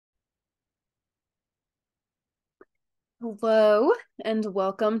Hello, and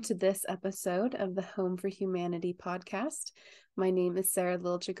welcome to this episode of the Home for Humanity podcast. My name is Sarah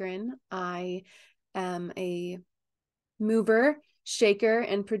Liljegren. I am a mover, shaker,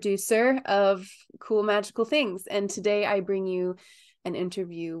 and producer of cool, magical things. And today I bring you an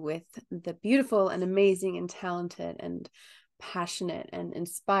interview with the beautiful and amazing and talented and passionate and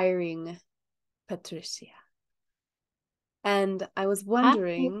inspiring Patricia. And I was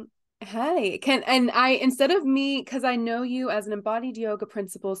wondering, hey, instead of me, because I know you as an embodied yoga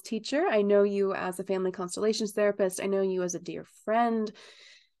principles teacher, I know you as a family constellations therapist, I know you as a dear friend,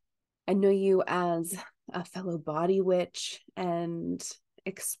 I know you as a fellow body witch and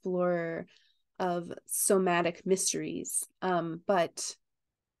explorer of somatic mysteries. And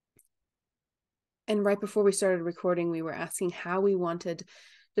right before we started recording, we were asking how we wanted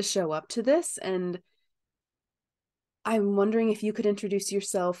to show up to this, and I'm wondering if you could introduce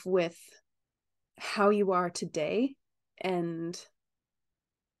yourself with how you are today and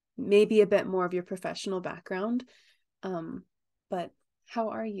maybe a bit more of your professional background. But how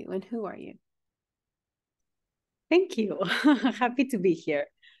are you and who are you? Thank you. Happy to be here.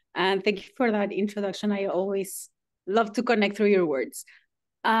 And thank you for that introduction. I always love to connect through your words.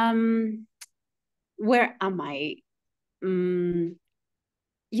 Where am I?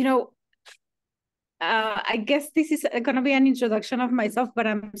 I guess this is going to be an introduction of myself, but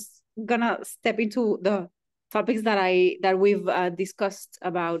I'm going to step into the topics that we've discussed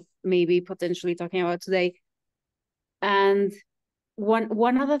about, maybe potentially talking about today. And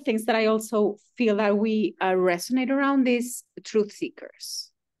one of the things that I also feel that we resonate around is truth seekers.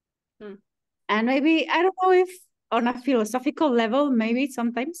 And maybe, I don't know if on a philosophical level, maybe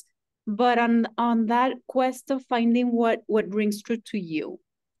sometimes, but on that quest of finding what rings true to you.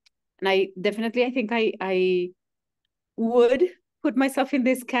 And I think I would put myself in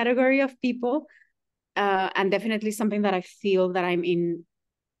this category of people, and definitely something that I feel that I'm in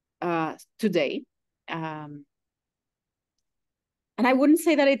today. And I wouldn't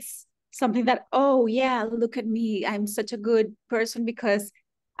say that it's something that, oh yeah, look at me, I'm such a good person because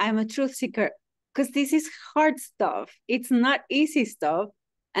I'm a truth seeker. Because this is hard stuff. It's not easy stuff.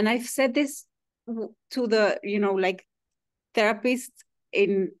 And I've said this to the, therapist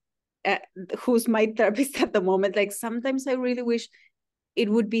who's my therapist at the moment. Like, sometimes I really wish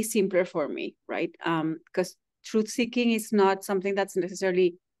it would be simpler for me, right? Because truth seeking is not something that's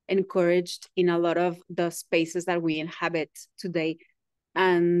necessarily encouraged in a lot of the spaces that we inhabit today.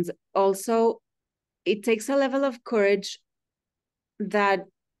 And also, it takes a level of courage that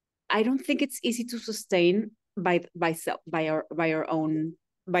I don't think it's easy to sustain by ourselves.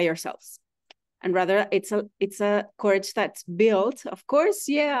 And rather, it's a courage that's built, of course,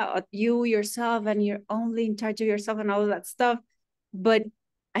 you yourself, and you're only in charge of yourself and all of that stuff. But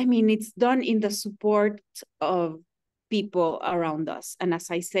I mean, it's done in the support of people around us. And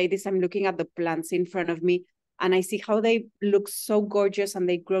as I say this, I'm looking at the plants in front of me, and I see how they look so gorgeous and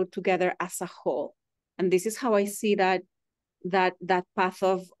they grow together as a whole. And this is how I see that path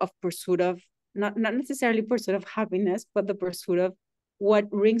of pursuit of, not necessarily pursuit of happiness, but the pursuit of what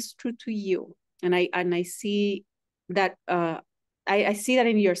rings true to you. And I see that I see that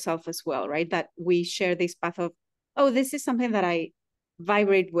in yourself as well, right? That we share this path of, oh, this is something that I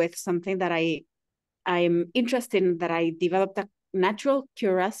vibrate with, something that I'm interested in, that I developed a natural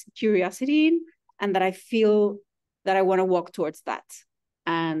curiosity in, and that I feel that I want to walk towards that.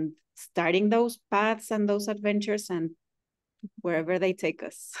 And starting those paths and those adventures, and wherever they take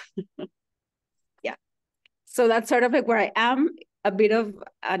us. Yeah. So that's sort of like where I am, a bit of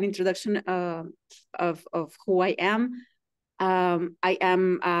an introduction of who I am. I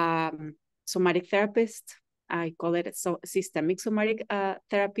am a somatic therapist. I call it systemic somatic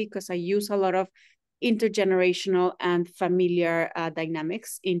therapy because I use a lot of intergenerational and familiar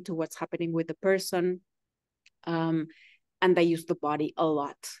dynamics into what's happening with the person. And I use the body a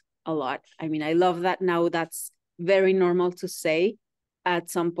lot. I mean, I love that now. That's very normal to say.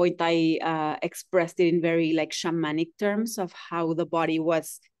 At some point, I expressed it in very like shamanic terms of how the body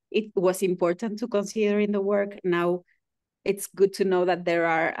was important to consider in the work. Now, it's good to know that there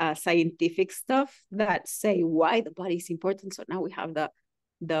are scientific stuff that say why the body is important. So now we have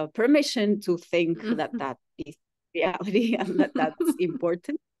the permission to think that is reality and that's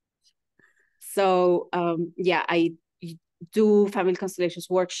important. So I do family constellations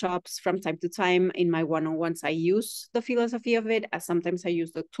workshops from time to time. In my one-on-ones, I use the philosophy of it. Sometimes I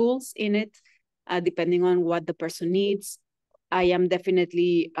use the tools in it, depending on what the person needs. I am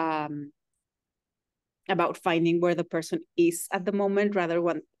definitely about finding where the person is at the moment, rather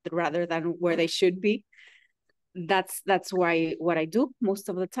than where they should be. That's why what I do most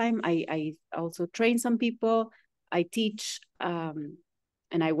of the time. I also train some people. I teach and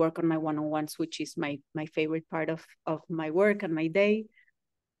I work on my one-on-ones, which is my favorite part of my work and my day.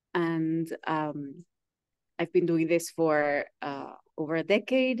 And I've been doing this for over a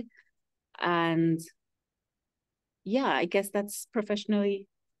decade. And yeah, I guess that's professionally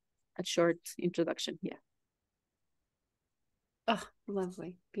a short introduction. Yeah. Oh,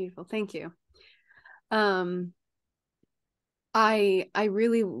 lovely. Beautiful. Thank you. I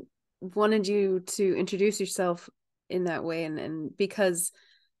really wanted you to introduce yourself in that way, and because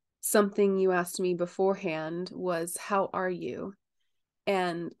something you asked me beforehand was, how are you?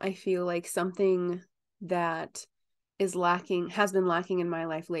 And I feel like something that has been lacking in my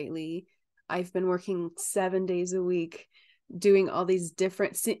life lately. I've been working 7 days a week, doing all these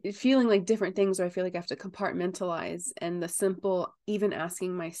feeling like different things where I feel like I have to compartmentalize, and the simple, even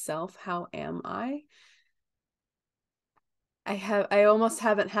asking myself, how am I almost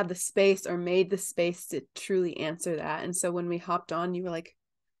haven't had the space or made the space to truly answer that. And so when we hopped on, you were like,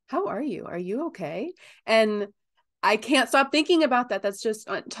 how are you? Are you okay? And I can't stop thinking about that. That's just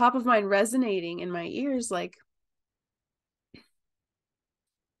on top of mind, resonating in my ears. Like,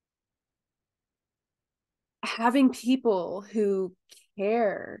 having people who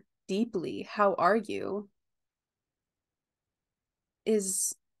care deeply, how are you,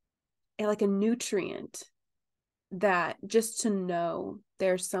 is like a nutrient, that just to know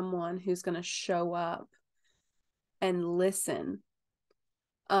there's someone who's going to show up and listen.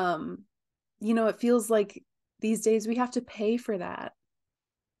 It feels like these days we have to pay for that.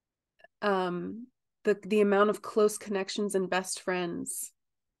 The amount of close connections and best friends.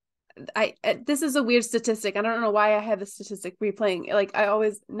 This is a weird statistic. I don't know why I have the statistic replaying. Like, I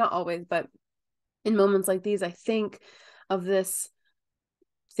always, not always, but in moments like these, I think of this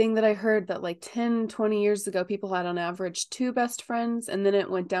thing that I heard that like 10, 20 years ago, people had on average 2 best friends, and then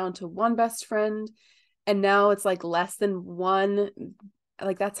it went down to 1 best friend. And now it's like less than 1.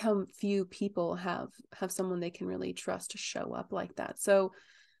 Like, that's how few people have someone they can really trust to show up like that. So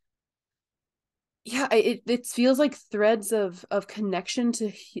yeah, it feels like threads of connection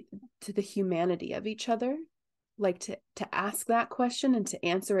to the humanity of each other. Like, to ask that question and to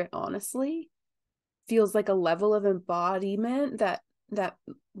answer it honestly feels like a level of embodiment that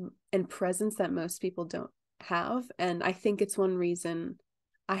and presence that most people don't have. And I think it's one reason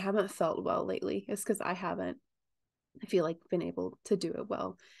I haven't felt well lately, is because I feel like been able to do it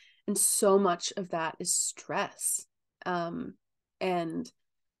well. And so much of that is stress, and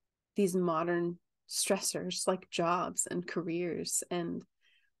these modern stressors like jobs and careers, and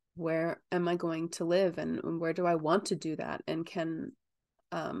where am I going to live, and where do I want to do that, and can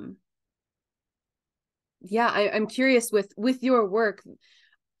I'm curious with your work,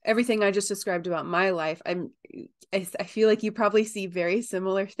 everything I just described about my life. I feel like you probably see very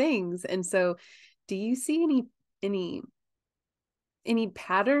similar things. And so do you see any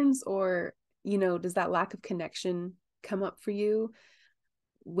patterns, or does that lack of connection come up for you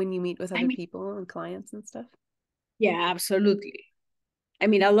when you meet with other people and clients and stuff? Yeah, absolutely. I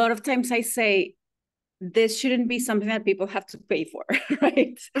mean, a lot of times I say this shouldn't be something that people have to pay for,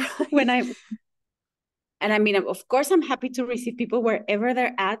 right? And I mean, of course, I'm happy to receive people wherever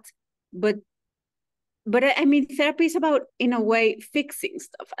they're at, but I mean, therapy is about, in a way, fixing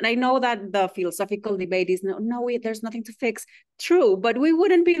stuff. And I know that the philosophical debate is there's nothing to fix. True, but we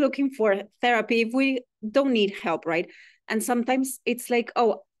wouldn't be looking for therapy if we don't need help, right? And sometimes it's like,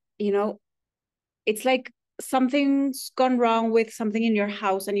 it's like something's gone wrong with something in your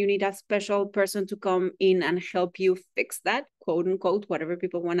house and you need a special person to come in and help you fix that, quote unquote, whatever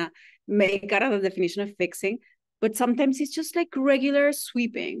people want to make out of the definition of fixing. But sometimes it's just like regular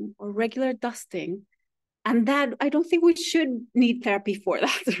sweeping or regular dusting. And that, I don't think we should need therapy for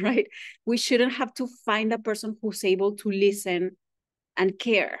that, right? We shouldn't have to find a person who's able to listen and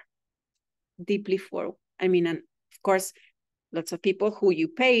care deeply for. I mean, and of course, lots of people who you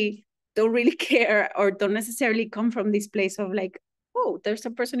pay don't really care or don't necessarily come from this place of like, oh, there's a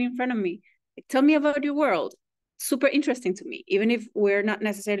person in front of me. Like, tell me about your world. Super interesting to me. Even if we're not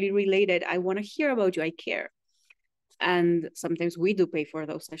necessarily related, I want to hear about you. I care. And sometimes we do pay for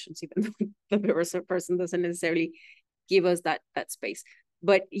those sessions, even though the person doesn't necessarily give us that space.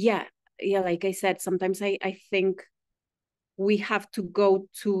 But yeah, like I said, sometimes I think we have to go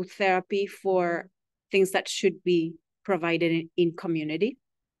to therapy for things that should be provided in community.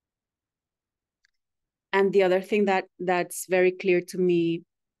 And the other thing that's very clear to me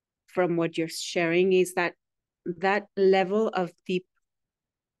from what you're sharing is that level of deep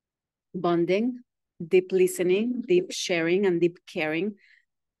bonding, deep listening, deep sharing, and deep caring,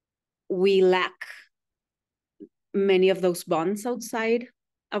 we lack many of those bonds outside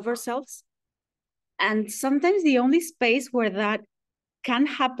of ourselves. And sometimes the only space where that can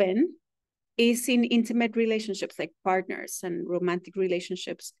happen is in intimate relationships, like partners and romantic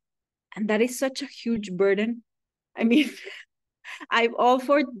relationships. And that is such a huge burden. I mean, I'm all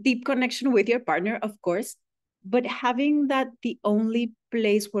for deep connection with your partner, of course, but having that the only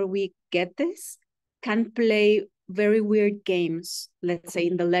place where we get this can play very weird games, let's say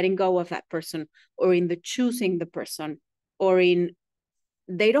in the letting go of that person, or in the choosing the person, or in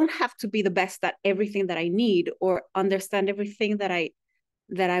they don't have to be the best at everything that I need or understand everything that I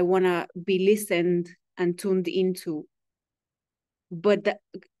want to be listened and tuned into. But the,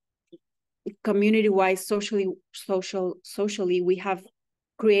 community-wise, socially, we have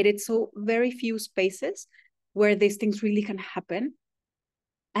created so very few spaces where these things really can happen.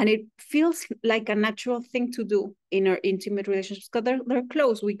 And it feels like a natural thing to do in our intimate relationships because they're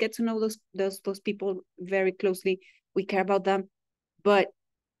close. We get to know those people very closely. We care about them. But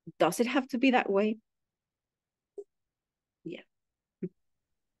does it have to be that way? Yeah.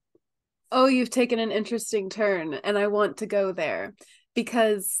 Oh, you've taken an interesting turn, and I want to go there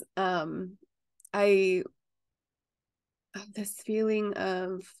because I have this feeling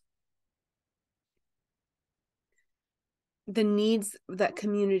of the needs that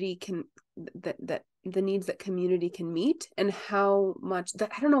community can that the needs that community can meet, and how much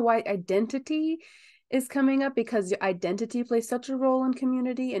that, I don't know why identity is coming up, because your identity plays such a role in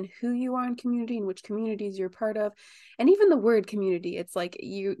community and who you are in community and which communities you're part of. And even the word community, it's like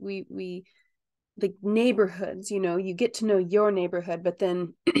we like neighborhoods, you get to know your neighborhood, but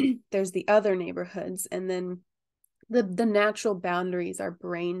then there's the other neighborhoods, and then the natural boundaries our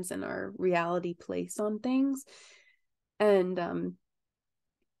brains and our reality place on things, and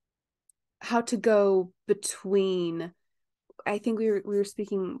how to go between. I think we were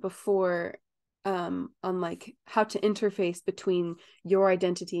speaking before on like how to interface between your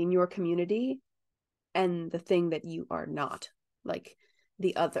identity and your community and the thing that you are not, like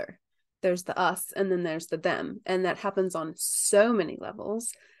the other. There's the us and then there's the them, and that happens on so many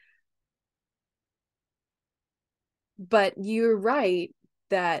levels. But you're right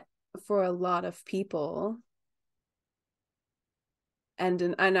that for a lot of people,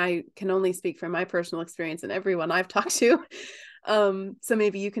 and I can only speak from my personal experience and everyone I've talked to, so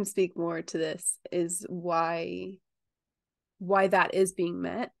maybe you can speak more to this, is why that is being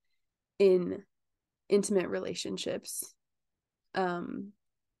met in intimate relationships,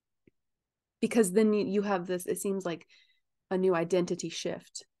 because then you have this, it seems like a new identity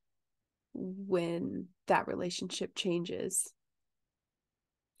shift when that relationship changes.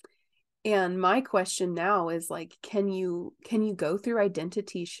 And my question now is like, can you go through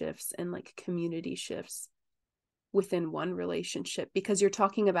identity shifts and like community shifts within one relationship? Because you're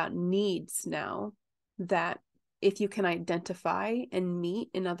talking about needs now that if you can identify and meet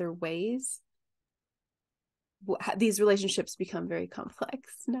in other ways, these relationships become very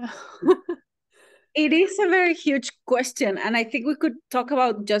complex now. It is a very huge question, and I think we could talk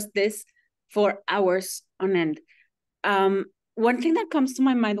about just this for hours on end. One thing that comes to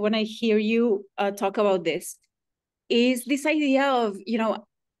my mind when I hear you talk about this is this idea of,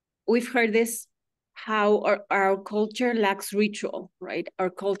 we've heard this, how our culture lacks ritual, right? Our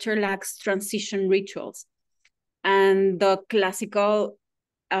culture lacks transition rituals. And the classical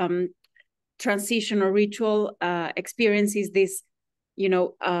transition or ritual experience is this,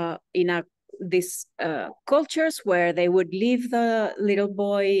 in these cultures where they would leave the little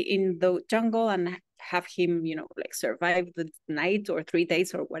boy in the jungle and have him, like survive the night or 3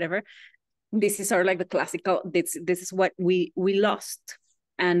 days or whatever. This is our like the classical, this is what we lost,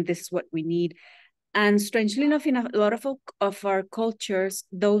 and this is what we need. And strangely enough, in a lot of our cultures,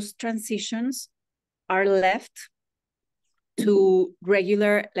 those transitions are left to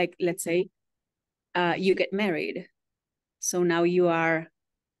regular, like, let's say you get married, so now you are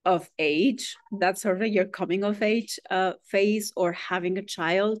of age. That's sort of your coming of age phase, or having a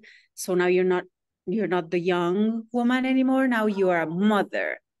child. So now you're not the young woman anymore. Now you are a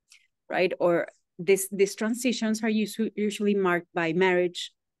mother, right? Or these transitions are usually marked by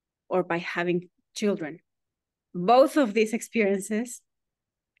marriage or by having children. Both of these experiences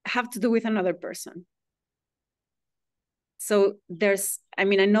have to do with another person. So there's, I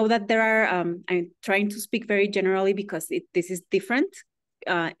know that there are, I'm trying to speak very generally because this is different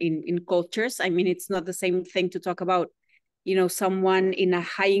in cultures. It's not the same thing to talk about, someone in a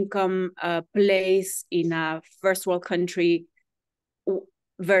high income place in a first world country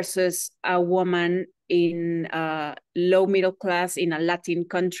versus a woman in low middle class in a Latin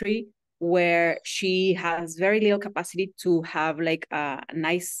country, where she has very little capacity to have like a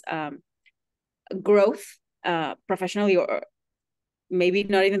nice growth professionally maybe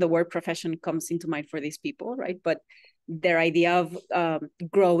not even the word profession comes into mind for these people, right? But their idea of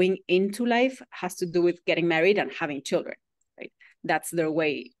growing into life has to do with getting married and having children, right? That's their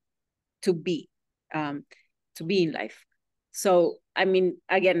way to be in life. So, I mean,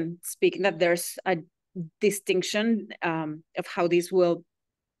 again, speaking that there's a distinction of how this will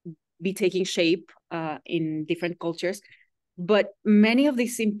be taking shape in different cultures, but many of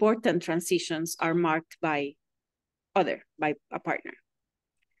these important transitions are marked by a partner.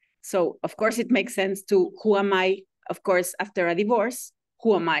 So, of course, it makes sense to who am I? Of course, after a divorce,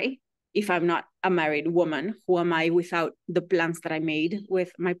 who am I? If I'm not a married woman, who am I without the plans that I made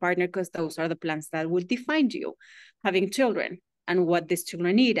with my partner? Because those are the plans that will define you. Having children and what these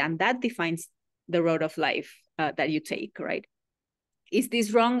children need, and that defines the road of life that you take, right? Is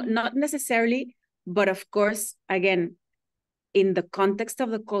this wrong? Not necessarily, but of course, again, in the context of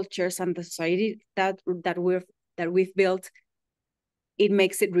the cultures and the society that we've built, it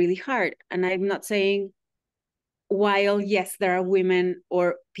makes it really hard. And I'm not saying, while yes, there are women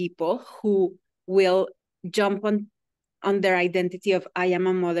or people who will jump on their identity of I am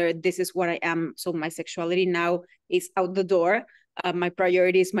a mother, this is what I am, so my sexuality now is out the door. My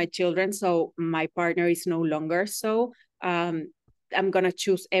priority is my children, so my partner is no longer so. I'm gonna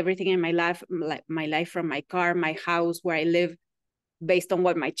choose everything in my life, from my car, my house, where I live, based on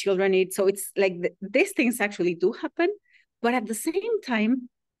what my children need. So it's like these things actually do happen, but at the same time,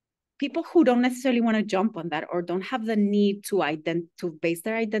 people who don't necessarily want to jump on that or don't have the need to base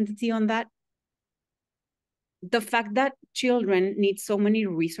their identity on that, the fact that children need so many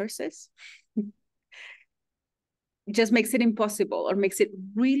resources just makes it impossible, or makes it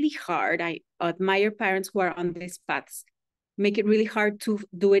really hard. I admire parents who are on these paths, make it really hard to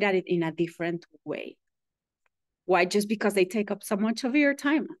do it in a different way. Why? Just because they take up so much of your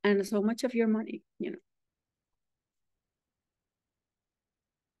time and so much of your money, you know.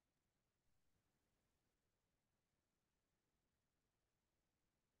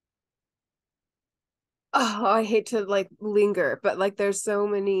 Oh, I hate to like linger, but like there's so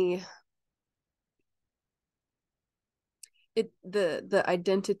many the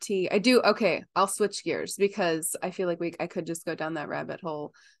identity. I do. Okay, I'll switch gears because I feel like I could just go down that rabbit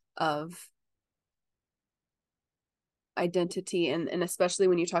hole of identity, and especially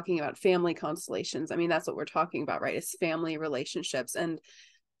when you're talking about family constellations. I mean, that's what we're talking about, right? It's family relationships. And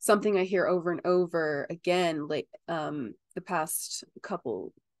something I hear over and over again, like the past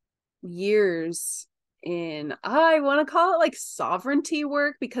couple years, in, I want to call it like sovereignty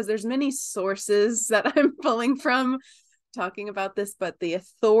work, because there's many sources that I'm pulling from talking about this, but the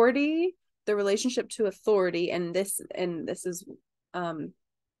authority, the relationship to authority, and this is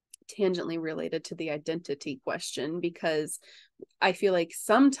tangentially related to the identity question, because I feel like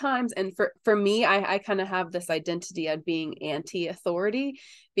sometimes, and for me, I kind of have this identity of being anti-authority,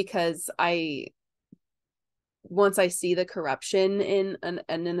 because once I see the corruption in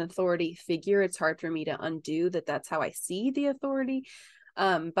an authority figure, it's hard for me to undo that. That's how I see the authority.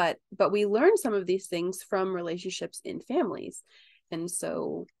 But we learn some of these things from relationships in families. And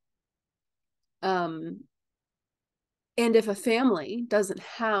so, and if a family doesn't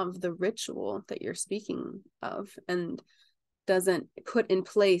have the ritual that you're speaking of, and doesn't put in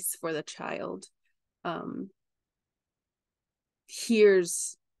place for the child,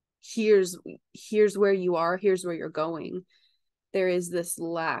 here's where you are, here's where you're going, there is this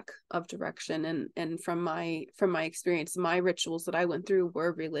lack of direction. And from my experience, my rituals that I went through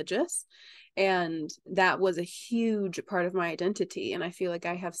were religious, and that was a huge part of my identity. And I feel like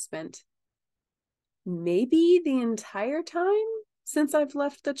I have spent maybe the entire time since I've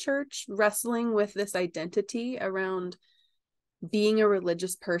left the church wrestling with this identity around being a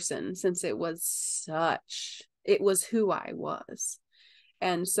religious person, since it was who I was.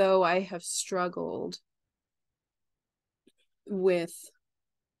 And so I have struggled with,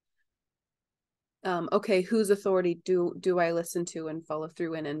 okay, whose authority do I listen to and follow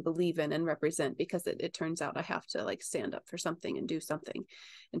through in and believe in and represent? Because it turns out I have to like stand up for something and do something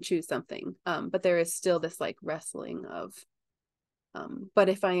and choose something. But there is still this like wrestling of, but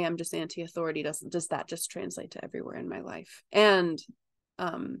if I am just anti-authority, does that just translate to everywhere in my life? And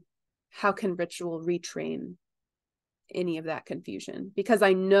how can ritual retrain any of that confusion? Because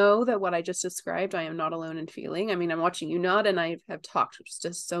I know that what I just described, I am not alone in feeling. I mean, I'm watching you nod, and I have talked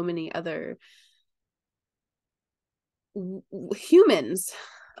to so many other humans.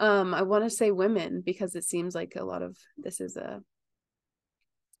 I want to say women, because it seems like a lot of this is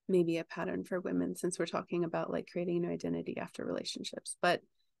maybe a pattern for women, since we're talking about like creating an identity after relationships. But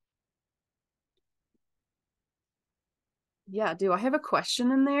yeah, do I have a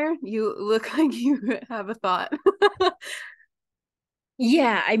question in there? You look like you have a thought.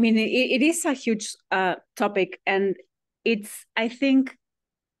 Yeah, I mean, it is a huge topic, and I think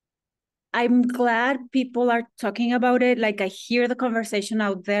I'm glad people are talking about it. Like, I hear the conversation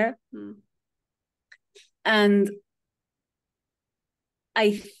out there. And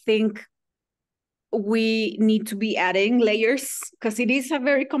I think we need to be adding layers, because it is a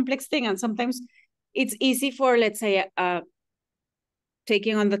very complex thing. And sometimes it's easy for, let's say,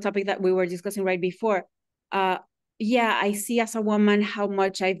 taking on the topic that we were discussing right before. Yeah, I see as a woman how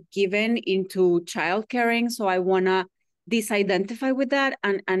much I've given into child caring. So I want to disidentify with that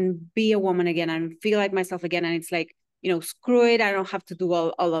and be a woman again and feel like myself again. And it's like, screw it. I don't have to do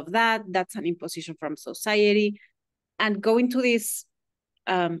all of that. That's an imposition from society. And go into this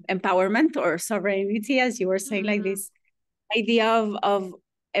empowerment or sovereignty, as you were saying, like this idea of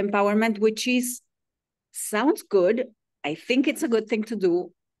empowerment, which sounds good. I think it's a good thing to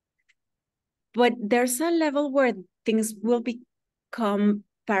do. But there's a level where things will become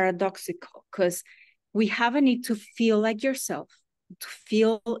paradoxical, because we have a need to feel like yourself, to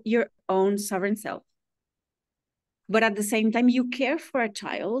feel your own sovereign self. But at the same time, you care for a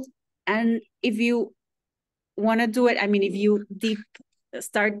child. And if you want to do it, I mean, if you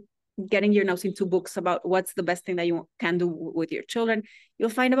start getting your nose into books about what's the best thing that you can do with your children, you'll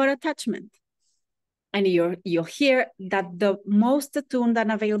find about attachment. And you'll hear that the most attuned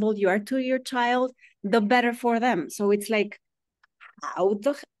and available you are to your child, the better for them. So it's like, how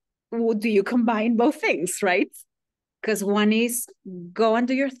do you combine both things, right? Because one is go and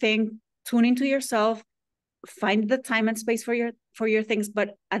do your thing, tune into yourself, find the time and space for your things.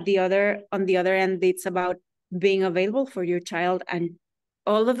 But on the other end, it's about being available for your child and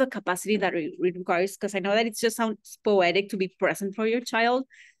all of the capacity that it requires. Because I know that it just sounds poetic to be present for your child,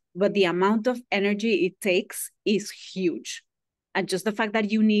 but the amount of energy it takes is huge. And just the fact that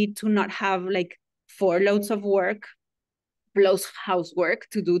you need to not have like 4 loads of work plus housework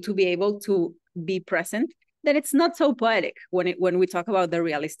to do to be able to be present, then it's not so poetic when we talk about the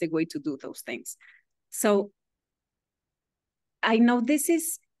realistic way to do those things. So I know this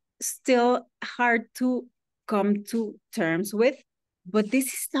is still hard to come to terms with, but this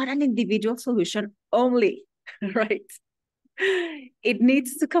is not an individual solution only, right? It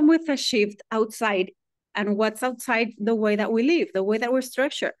needs to come with a shift outside. And what's outside? The way that we live, the way that we're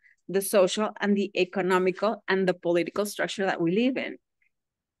structured, the social and the economical and the political structure that we live in.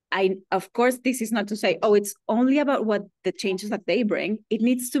 Of course, this is not to say, oh, it's only about what the changes that they bring. It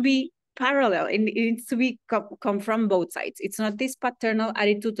needs to be parallel. It needs to be come from both sides. It's not this paternal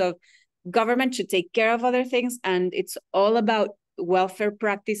attitude of government should take care of other things, and it's all about welfare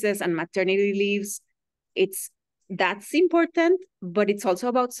practices and maternity leaves. That's important, but it's also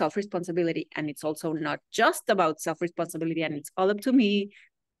about self-responsibility. And it's also not just about self-responsibility and it's all up to me.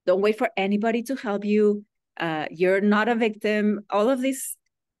 Don't wait for anybody to help you. You're not a victim. All of these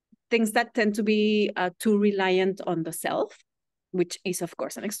things that tend to be too reliant on the self, which is of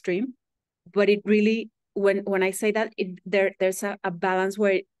course an extreme. But it really, when I say that, there's a balance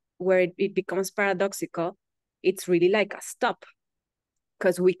where it becomes paradoxical. It's really like a stop,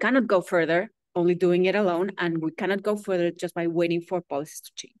 because we cannot go further only doing it alone, and we cannot go further just by waiting for policies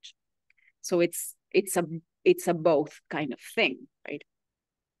to change. So it's a both kind of thing, right?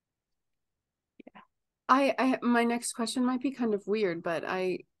 Yeah. I my next question might be kind of weird, but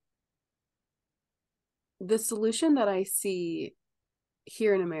the solution that I see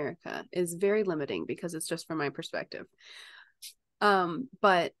here in America is very limiting because it's just from my perspective.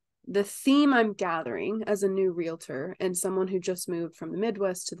 But the theme I'm gathering as a new realtor and someone who just moved from the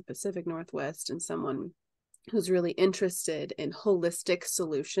Midwest to the Pacific Northwest and someone who's really interested in holistic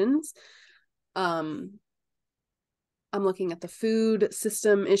solutions, I'm looking at the food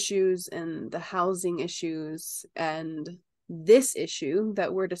system issues and the housing issues and this issue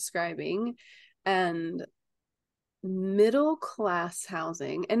that we're describing, and middle class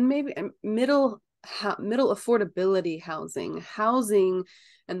housing, and maybe middle affordability housing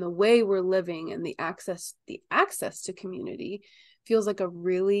and the way we're living and the access to community feels like a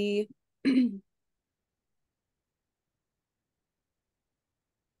really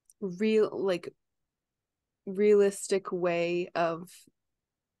realistic way of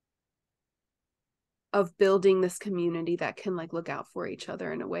building this community that can like look out for each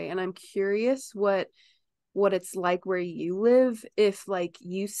other in a way. And I'm curious what it's like where you live, if like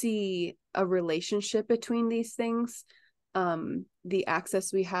you see a relationship between these things, the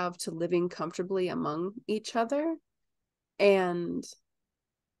access we have to living comfortably among each other, and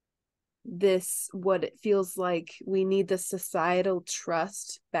this, what it feels like we need the societal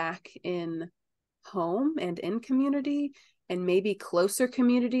trust back in home and in community, and maybe closer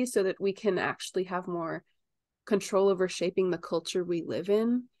communities, so that we can actually have more control over shaping the culture we live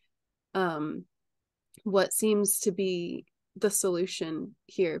in, what seems to be the solution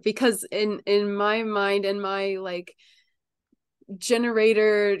here? Because in my mind and my like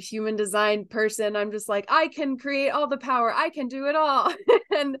generator human design person, I'm just like, I can create all the power, I can do it all.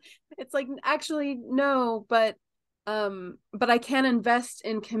 And it's like, actually no, but I can invest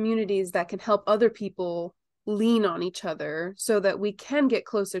in communities that can help other people lean on each other so that we can get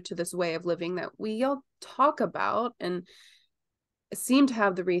closer to this way of living that we all talk about and seem to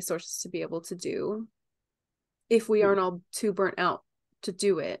have the resources to be able to do if we aren't all too burnt out to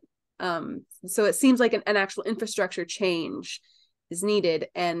do it. So it seems like an actual infrastructure change is needed.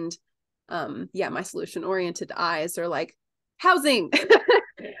 And my solution oriented eyes are like housing,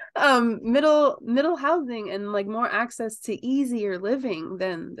 middle housing, and like more access to easier living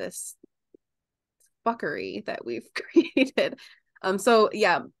than this fuckery that we've created. So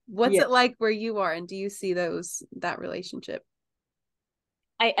yeah, what's it like where you are, and do you see that relationship?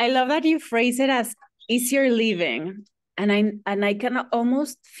 I love that you phrase it as easier living, and I can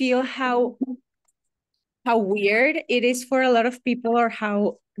almost feel how weird it is for a lot of people, or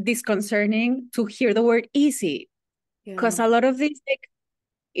how disconcerting to hear the word easy, because a lot of these like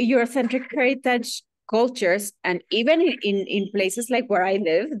Eurocentric heritage cultures, and even in places like where I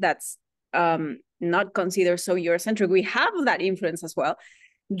live, that's not considered so Eurocentric, we have that influence as well.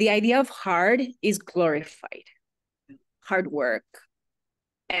 The idea of hard is glorified. Hard work,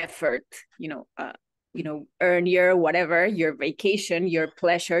 effort, earn your whatever, your vacation, your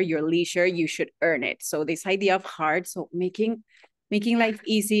pleasure, your leisure, you should earn it. So this idea of hard, so making life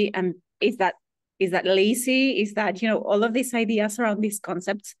easy, and is that lazy? Is that, all of these ideas around these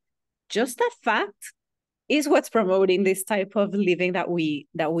concepts, just that fact is what's promoting this type of living that we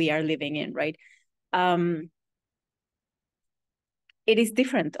are living in, right? It is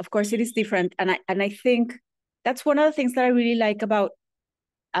different. Of course, it is different. And I think that's one of the things that I really like about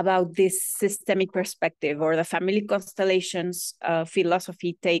this systemic perspective, or the family constellations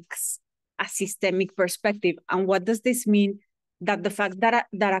philosophy takes a systemic perspective. And what does this mean? That the fact that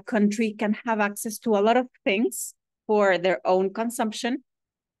a country can have access to a lot of things for their own consumption,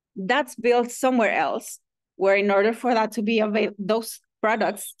 that's built somewhere else, where in order for that to be those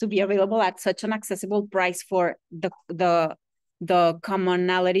products to be available at such an accessible price for the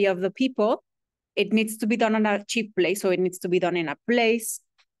commonality of the people, it needs to be done on a cheap place. So it needs to be done in a place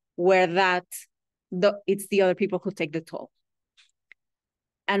where it's the other people who take the toll.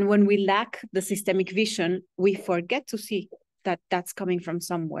 And when we lack the systemic vision, we forget to see that that's coming from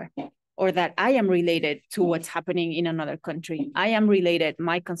somewhere, or that I am related to what's happening in another country. I am related,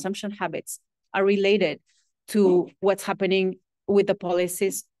 my consumption habits are related to what's happening with the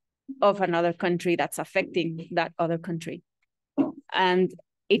policies of another country that's affecting that other country. And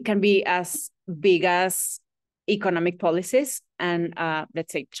it can be as big as economic policies, and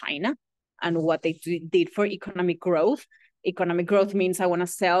let's say China, and what they did for economic growth. Economic growth means I want to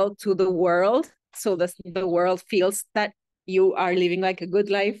sell to the world, so that the world feels that you are living like a good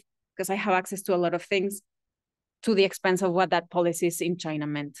life because I have access to a lot of things, to the expense of what that policies in China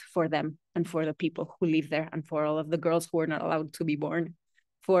meant for them and for the people who live there, and for all of the girls who were not allowed to be born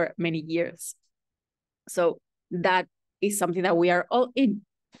for many years. So that is something that we are all in.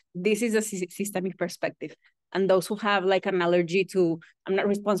 This is a systemic perspective. And those who have like an allergy to, I'm not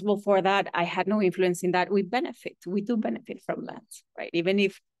responsible for that, I had no influence in that, we do benefit from that, right? Even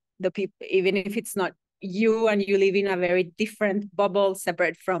if it's not you, and you live in a very different bubble,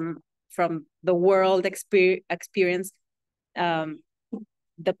 separate from the world experience,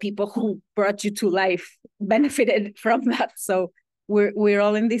 the people who brought you to life benefited from that. So we're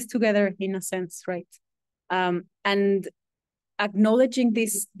all in this together, in a sense, right? And acknowledging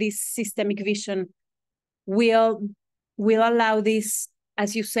this systemic vision will allow this,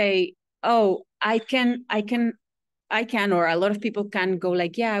 as you say, oh, I can, or a lot of people can go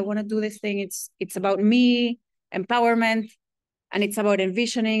like, yeah, I want to do this thing. It's about me, empowerment, and it's about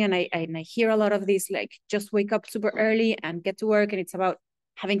envisioning. And I hear a lot of this, like, just wake up super early and get to work. And it's about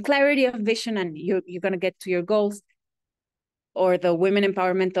having clarity of vision, and you're going to get to your goals. Or the women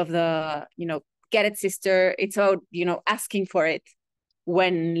empowerment of the, get it, sister. It's about, asking for it.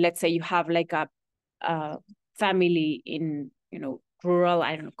 When, let's say, you have like a family in, rural,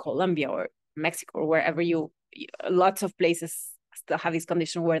 I don't know, Colombia or Mexico, or wherever lots of places still have this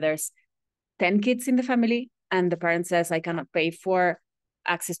condition where there's 10 kids in the family, and the parent says, I cannot pay for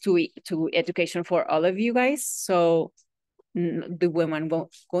access to education for all of you guys. So the women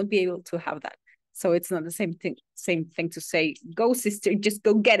won't be able to have that. So it's not the same thing to say, go sister, just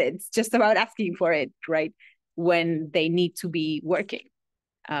go get it. It's just about asking for it, right? When they need to be working.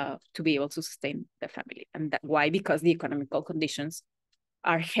 to be able to sustain the family. And why? Because the economical conditions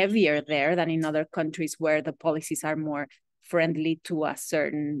are heavier there than in other countries where the policies are more friendly to a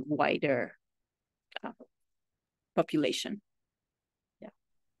certain wider population. Yeah.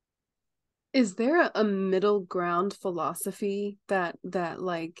 Is there a middle ground philosophy that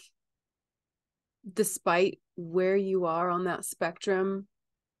like, despite where you are on that spectrum,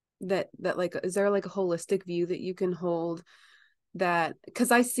 that like, is there like a holistic view that you can hold? That,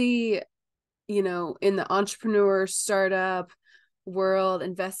 because I see, you know, in the entrepreneur, startup world,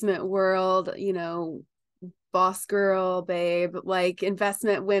 investment world, you know, boss girl, babe, like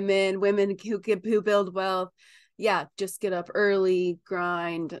investment women who build wealth. Yeah, just get up early,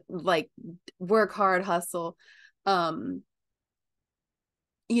 grind, like work hard, hustle. You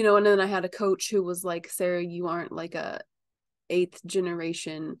know, and then I had a coach who was like, Sarah, you aren't like a 8th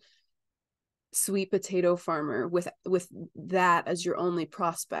generation sweet potato farmer with that as your only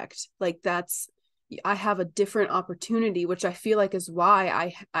prospect. Like, that's, I have a different opportunity, which I feel like is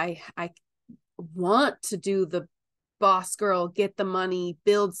why I want to do the boss girl, get the money,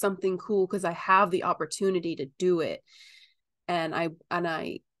 build something cool, because I have the opportunity to do it. And I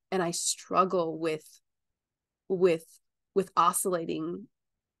struggle with oscillating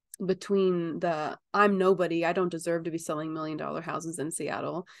between the I'm nobody, I don't deserve to be selling $1 million houses in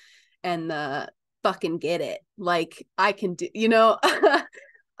Seattle, and the fucking get it, like I can do, you know.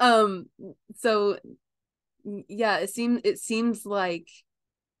 So yeah, it seems like,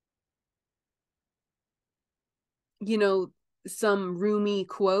 you know, some Rumi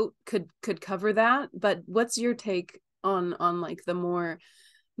quote could cover that. But what's your take on like the more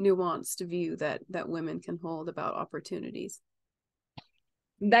nuanced view that women can hold about opportunities?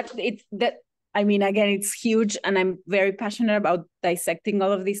 I mean, again, it's huge, and I'm very passionate about dissecting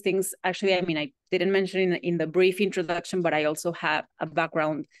all of these things. Actually, I mean, I didn't mention in the brief introduction, but I also have a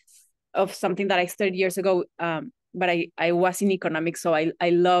background of something that I studied years ago. But I was in economics, so I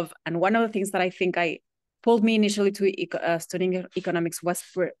love, and one of the things that I think I pulled me initially to studying economics was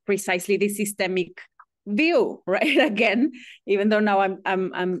precisely the systemic view, right? Again, even though now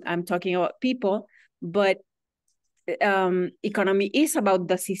I'm talking about people, but economy is about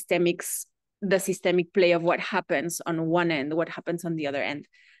the systemic play of what happens on one end, what happens on the other end.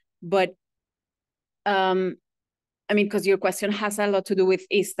 But I mean, because your question has a lot to do with,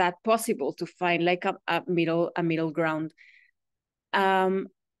 is that possible to find like a middle ground? However,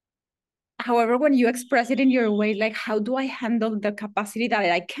 when you express it in your way, like, how do I handle the capacity that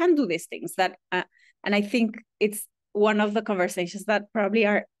I can do these things? That and I think it's one of the conversations that probably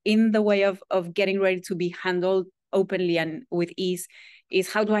are in the way of getting ready to be handled openly and with ease,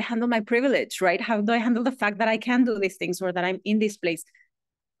 is how do I handle my privilege, right? How do I handle the fact that I can do these things, or that I'm in this place?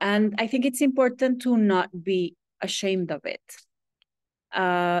 And I think it's important to not be ashamed of it.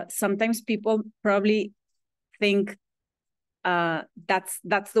 Sometimes people probably think that's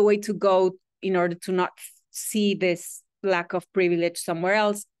the way to go in order to not see this lack of privilege somewhere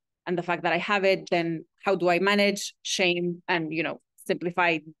else, and the fact that I have it, then how do I manage shame and, you know,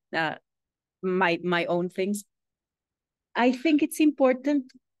 simplify my own things? I think it's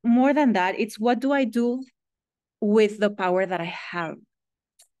important, more than that, it's what do I do with the power that I have,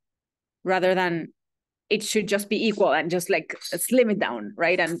 rather than it should just be equal and just like slim it down,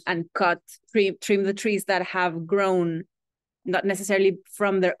 right? And trim the trees that have grown not necessarily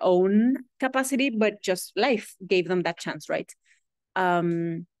from their own capacity, but just life gave them that chance, right?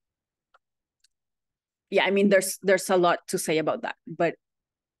 Yeah, I mean, there's a lot to say about that, but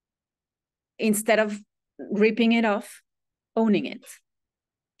instead of ripping it off, owning it.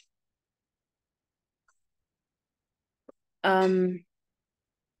 On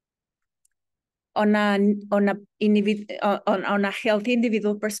a healthy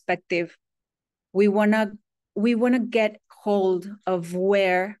individual perspective, we wanna get hold of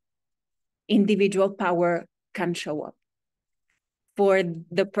where individual power can show up. For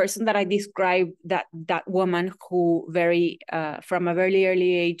the person that I described, that woman who from a very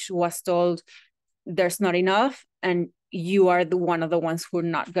early age was told there's not enough, and you are one of the ones who are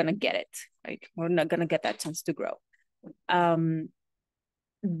not gonna get it, right? We're not gonna get that chance to grow.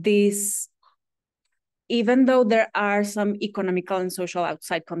 Even though there are some economical and social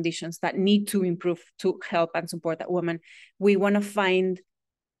outside conditions that need to improve to help and support that woman, we want to find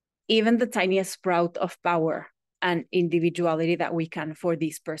even the tiniest sprout of power and individuality that we can for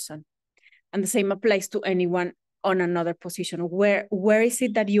this person. And the same applies to anyone on another position. Where is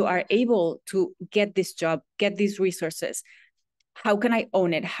it that you are able to get this job, get these resources? How can I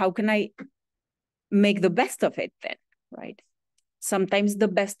own it? How can I make the best of it then, right? Sometimes the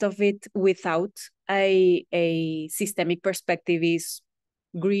best of it without a systemic perspective is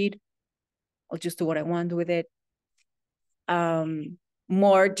greed. I'll just do what I want with it.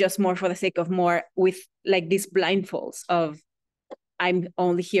 More for the sake of more, with like these blindfolds of I'm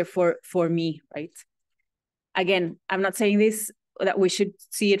only here for me, right? Again, I'm not saying this that we should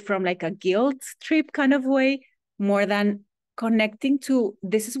see it from like a guilt trip kind of way, more than connecting to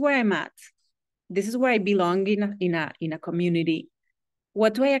this is where I'm at. This is where I belong in a community.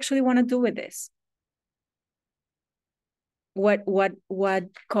 What do I actually want to do with this? What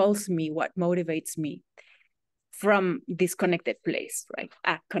calls me, what motivates me from this connected place, right?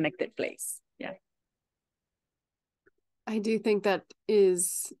 A connected place. Yeah. I do think that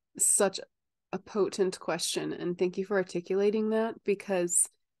is such a potent question, and thank you for articulating that, because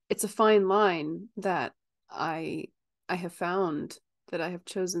it's a fine line that I have found that I have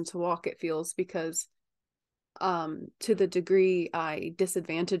chosen to walk, it feels, because to the degree I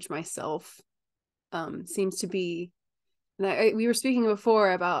disadvantage myself seems to be, and we were speaking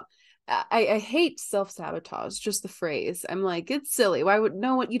before about I hate self-sabotage, just the phrase. I'm like, it's silly. Why would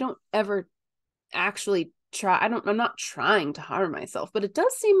no what you don't ever actually try. I'm not trying to harm myself, but it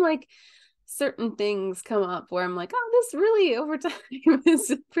does seem like certain things come up where I'm like, oh, this really over time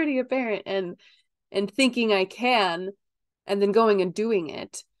is pretty apparent, and thinking I can, and then going and doing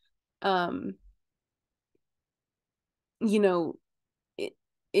it. You know, it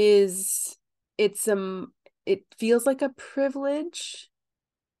is, it feels like a privilege.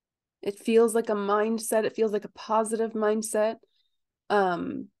 It feels like a mindset. It feels like a positive mindset.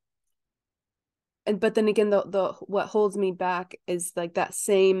 And but then again, the what holds me back is like the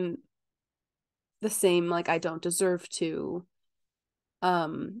same like I don't deserve to.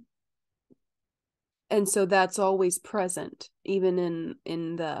 And so that's always present, even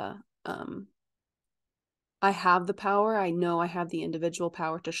in the I have the power. I know I have the individual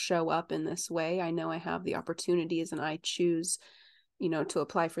power to show up in this way. I know I have the opportunities, and I choose, to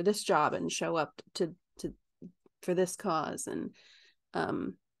apply for this job and show up to for this cause. And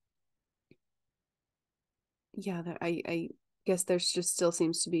yeah, that I guess there's just still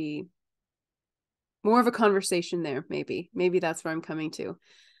seems to be more of a conversation there. Maybe that's where I'm coming to.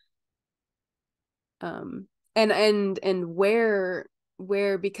 And where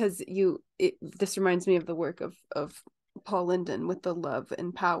because this reminds me of the work of Paul Linden with the love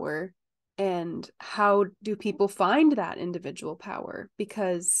and power, and how do people find that individual power?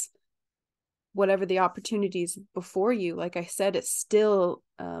 Because whatever the opportunities before you, like I said, it's still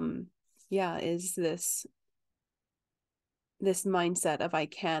is this mindset of I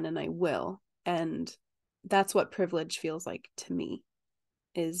can and I will. And that's what privilege feels like to me,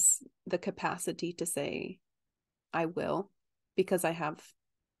 is the capacity to say I will, because I have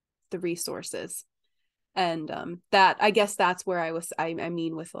the resources. And that, I guess that's where I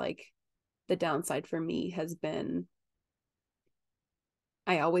mean with like the downside for me has been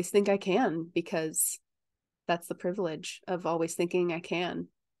I always think I can, because that's the privilege of always thinking I can.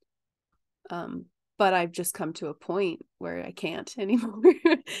 But I've just come to a point where I can't anymore.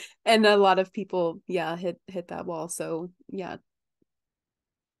 And a lot of people, hit that wall. So yeah.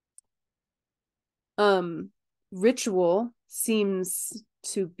 Ritual seems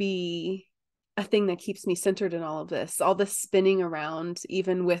to be a thing that keeps me centered in all this spinning around,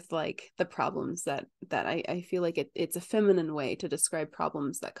 even with like the problems that I feel like it's a feminine way to describe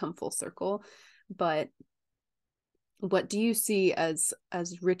problems that come full circle. But what do you see as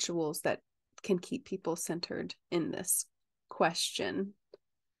rituals that can keep people centered in this question?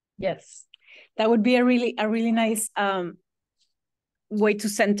 Yes, that would be a really nice way to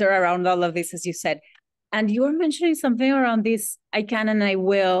center around all of this, as you said. And you were mentioning something around this I can and I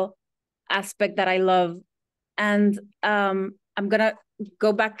will aspect that I love. And I'm going to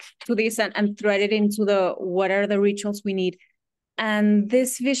go back to this and thread it into what are the rituals we need. And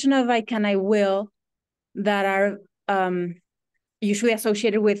this vision of I can, I will, that are usually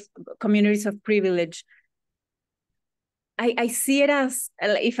associated with communities of privilege, I see it as,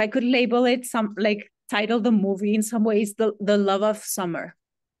 if I could label it, title the movie in some ways, the love of summer.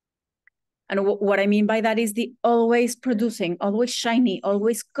 And what I mean by that is the always producing, always shiny,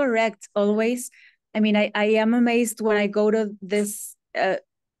 always correct, always. I mean, I am amazed when I go to this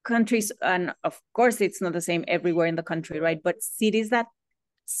countries, and of course it's not the same everywhere in the country, right? But cities that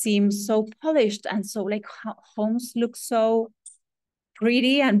seem so polished, and so like homes look so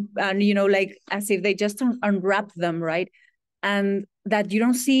pretty, and like as if they just unwrap them, right? And that you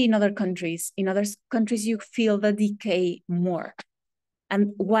don't see in other countries. In other countries, you feel the decay more.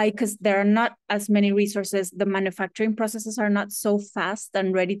 And why? Because there are not as many resources. The manufacturing processes are not so fast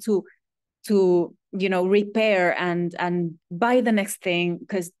and ready to repair and buy the next thing,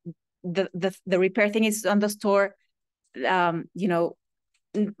 because the repair thing is on the store,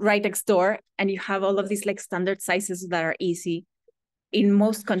 right next door, and you have all of these like standard sizes that are easy. In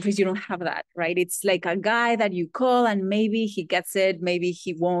most countries, you don't have that, right? It's like a guy that you call and maybe he gets it, maybe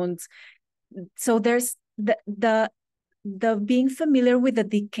he won't. So there's the being familiar with the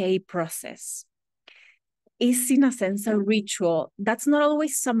decay process is in a sense a ritual. That's not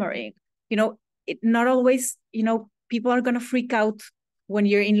always summary. Not always, people are going to freak out when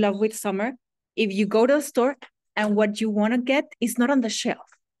you're in love with summer. If you go to the store and what you want to get is not on the shelf,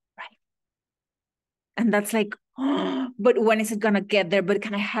 right? And that's like, oh, but when is it going to get there? But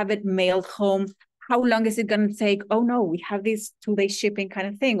can I have it mailed home? How long is it going to take? Oh no, we have this 2-day shipping kind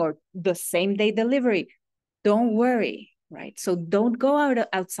of thing, or the same day delivery. Don't worry, right? So don't go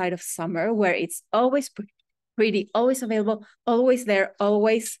outside of summer where it's always pretty, always available, always there,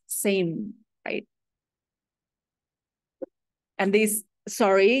 always same, right? And this,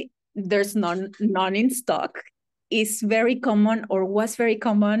 sorry, there's none in stock, is very common, or was very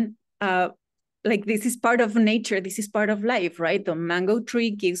common. Like, this is part of nature, this is part of life, right? The mango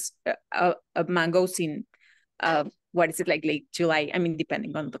tree gives mangoes in what is it, like late July? I mean,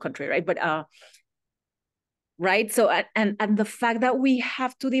 depending on the country, right? But right, so and the fact that we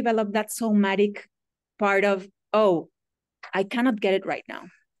have to develop that somatic part of, oh, I cannot get it right now,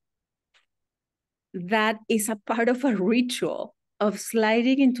 that is a part of a ritual of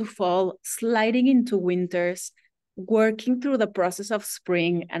sliding into fall, sliding into winters, working through the process of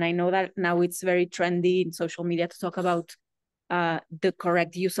spring. And I know that now it's very trendy in social media to talk about the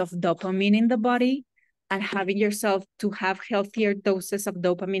correct use of dopamine in the body, and having yourself to have healthier doses of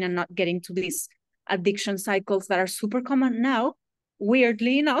dopamine and not getting to these addiction cycles that are super common now,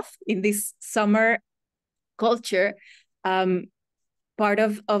 weirdly enough, in this summer culture. Part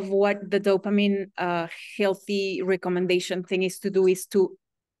of what the dopamine healthy recommendation thing is to do is to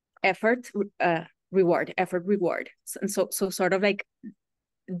effort reward. And so sort of like,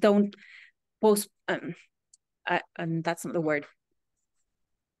 don't post and that's not the word,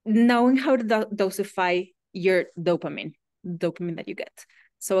 knowing how to dosify your dopamine that you get.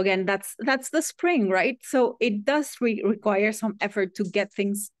 So again, that's the spring, right? So it does require some effort to get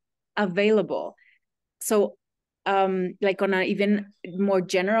things available. So like on a even more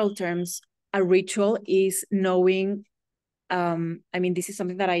general terms, a ritual is knowing, I mean, this is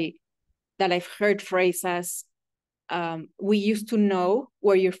something that I've heard phrased as, we used to know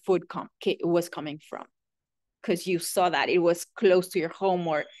where your food was coming from, because you saw that it was close to your home,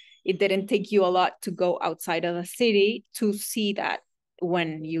 or it didn't take you a lot to go outside of the city to see that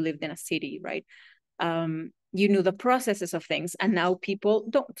when you lived in a city, right? You knew the processes of things, and now people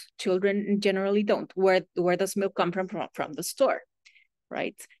don't. Children generally don't. Where does milk come from? From the store,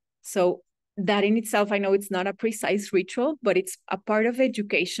 right? So that in itself, I know it's not a precise ritual, but it's a part of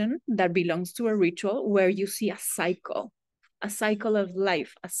education that belongs to a ritual where you see a cycle of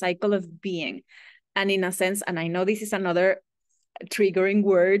life, a cycle of being. And in a sense, and I know this is another triggering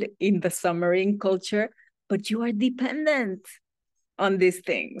word in the summering culture, but you are dependent on these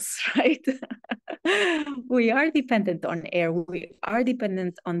things, right? We are dependent on air. We are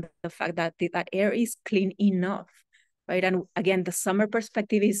dependent on the fact that that air is clean enough, right? And again, the summer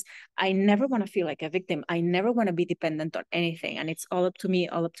perspective is, I never want to feel like a victim. I never want to be dependent on anything. And it's all up to me,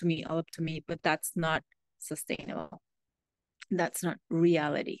 all up to me, all up to me. But that's not sustainable. That's not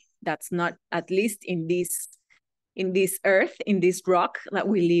reality. That's not, at least in this earth, in this rock that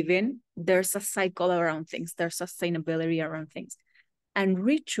we live in, there's a cycle around things. There's sustainability around things. And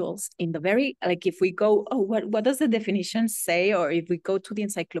rituals, in the very, like, if we go, oh, what does the definition say? Or if we go to the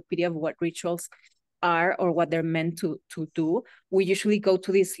encyclopedia of what rituals are or what they're meant to do, we usually go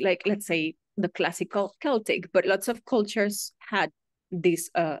to this, like, let's say the classical Celtic, but lots of cultures had this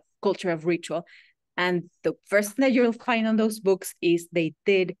culture of ritual. And the first thing that you'll find on those books is they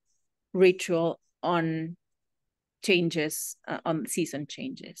did ritual on changes, on season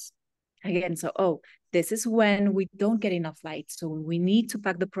changes. Again, so, oh, this is when we don't get enough light, so we need to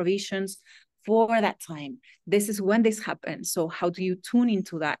pack the provisions for that time. This is when this happens. So how do you tune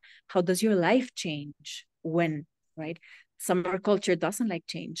into that? How does your life change when, right? Summer culture doesn't like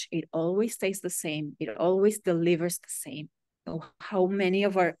change. It always stays the same. It always delivers the same. So how many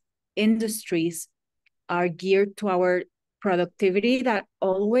of our industries are geared to our productivity that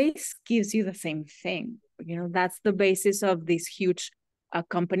always gives you the same thing? That's the basis of these huge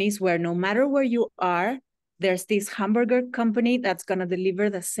companies, where no matter where you are, there's this hamburger company that's going to deliver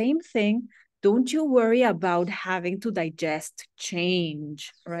the same thing. Don't you worry about having to digest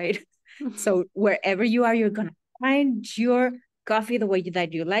change, right? So wherever you are, you're going to find your coffee the way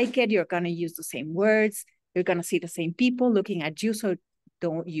that you like it. You're going to use the same words. You're going to see the same people looking at you. So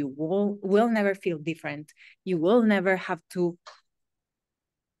you will never feel different. You will never have to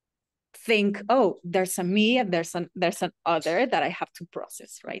think, oh, there's a me and there's an other that I have to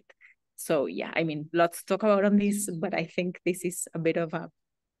process, right? So yeah, I mean, lots to talk about on this, but I think this is a bit of an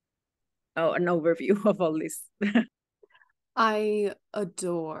overview of all this. I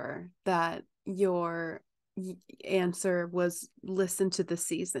adore that your answer was listen to the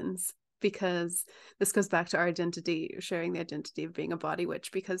seasons, because this goes back to our identity, sharing the identity of being a body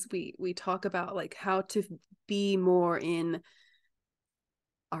witch, because we talk about like how to be more in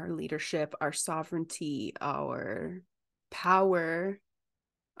our leadership, our sovereignty, our power,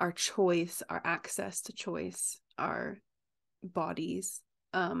 our choice, our access to choice, our bodies,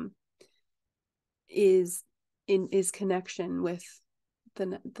 is connection with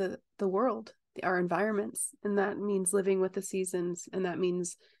the world, our environments, and that means living with the seasons, and that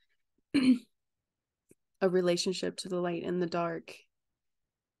means a relationship to the light and the dark,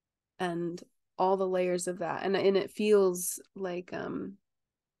 and all the layers of that, and it feels like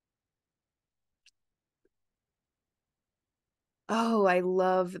oh, I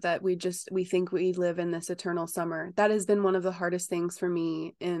love that we think we live in this eternal summer. That has been one of the hardest things for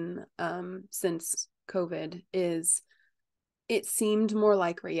me in since COVID. Is it seemed more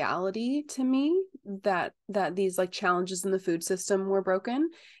like reality to me that these like challenges in the food system were broken,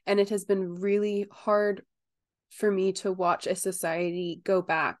 and it has been really hard for me to watch a society go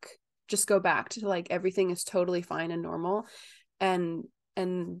back to like everything is totally fine and normal, and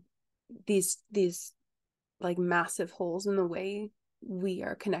these like massive holes in the way we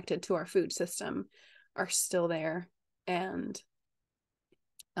are connected to our food system are still there. And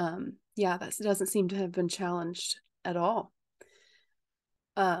yeah, that doesn't seem to have been challenged at all.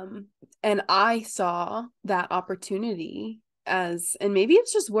 And I saw that opportunity as, and maybe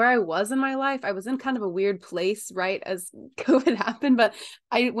it's just where I was in my life. I was in kind of a weird place right as COVID happened, but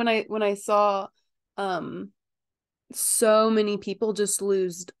when I saw so many people just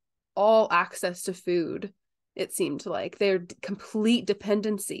lose all access to food, it seemed like their complete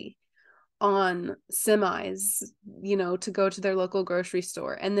dependency on semis, to go to their local grocery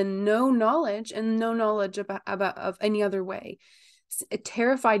store, and then no knowledge about of any other way. It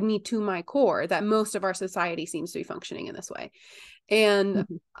terrified me to my core that most of our society seems to be functioning in this way. And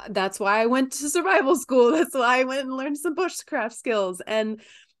that's why I went to survival school. That's why I went and learned some bushcraft skills, and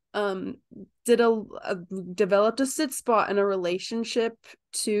developed a sit spot and a relationship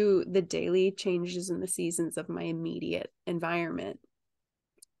to the daily changes in the seasons of my immediate environment.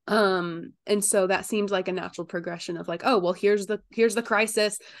 And so that seemed like a natural progression of like, oh, well, here's the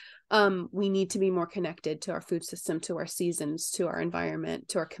crisis. We need to be more connected to our food system, to our seasons, to our environment,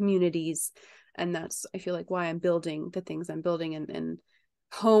 to our communities. And that's, I feel like, why I'm building the things I'm building. And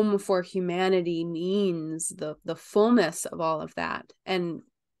home for humanity means the fullness of all of that. And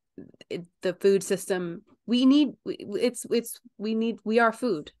the food system, we are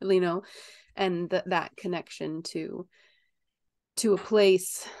food, and that connection to a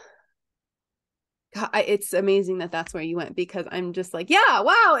place. God, it's amazing that that's where you went, because I'm just like, yeah,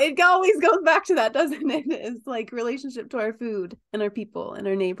 wow, it always goes back to that, doesn't it? It's like relationship to our food and our people and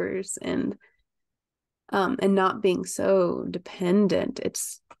our neighbors, and not being so dependent.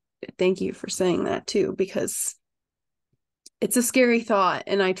 Thank you for saying that too, because it's a scary thought,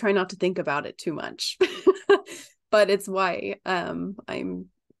 and I try not to think about it too much. But it's why I'm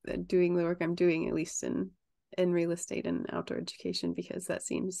doing the work I'm doing, at least in real estate and outdoor education, because that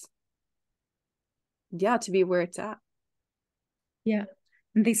seems, to be where it's at. Yeah.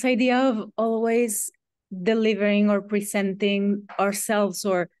 This idea of always delivering or presenting ourselves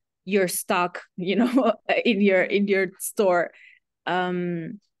or your stock, in your store,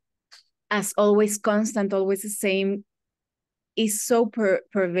 as always constant, always the same, is so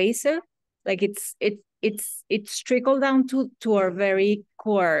pervasive. Like it's trickled down to our very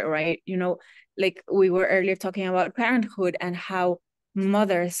core, right? Like we were earlier talking about parenthood and how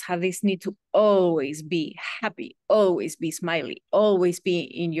mothers have this need to always be happy, always be smiley, always be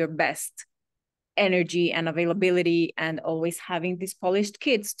in your best energy and availability, and always having these polished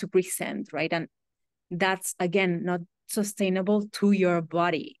kids to present, right? And that's, again, not sustainable to your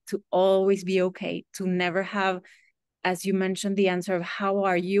body, to always be okay, to never have, as you mentioned, the answer of how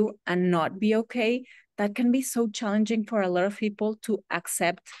are you and not be okay. That can be so challenging for a lot of people to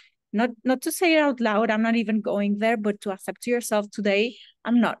accept, not to say it out loud, I'm not even going there, but to accept to yourself, today,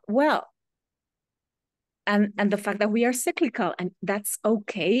 I'm not well. And the fact that we are cyclical, and that's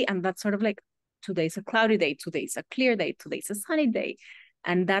okay. And that's sort of like, today's a cloudy day, today's a clear day, today's a sunny day.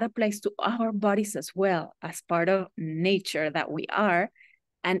 And that applies to our bodies as well, as part of nature that we are.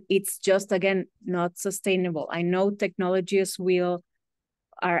 And it's just, again, not sustainable. I know technologies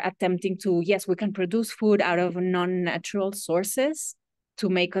are attempting to, yes, we can produce food out of non-natural sources to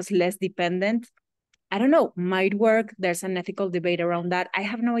make us less dependent. I don't know, might work. There's an ethical debate around that. I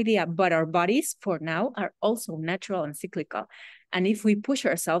have no idea, but our bodies for now are also natural and cyclical. And if we push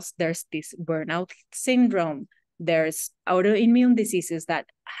ourselves, there's this burnout syndrome. There's autoimmune diseases that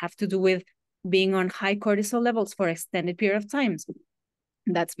have to do with being on high cortisol levels for extended period of times.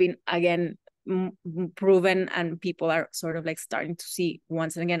 That's been, again, proven, and people are sort of like starting to see,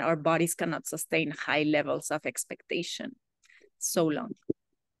 once again, our bodies cannot sustain high levels of expectation so long.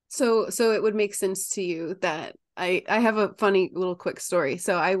 So it would make sense to you that I have a funny little quick story.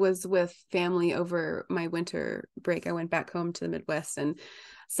 So I was with family over my winter break. I went back home to the Midwest, and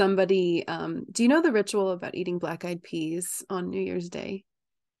somebody, do you know the ritual about eating black-eyed peas on New Year's Day?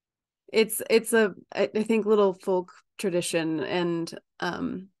 It's a, I think, little folk tradition. And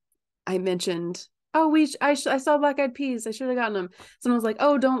I mentioned, oh, I saw black-eyed peas. I should have gotten them. Someone was like,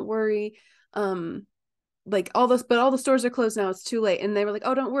 oh, don't worry. Like all the stores are closed now, it's too late. And they were like,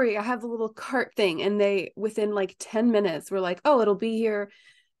 oh, don't worry, I have the little cart thing. And they, within like 10 minutes, were like, oh, it'll be here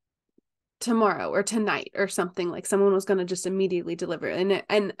tomorrow or tonight or something. Like someone was going to just immediately deliver it.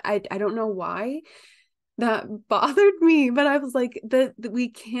 And I don't know why that bothered me, but I was like, that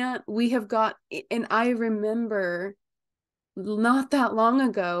we have got. And I remember not that long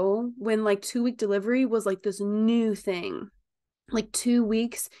ago when like 2-week delivery was like this new thing. Like 2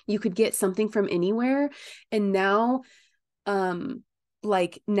 weeks you could get something from anywhere, and now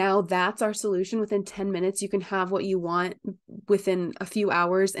now that's our solution. Within 10 minutes you can have what you want within a few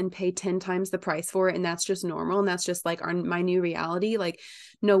hours and pay 10 times the price for it, and that's just normal, and that's just like my new reality. Like,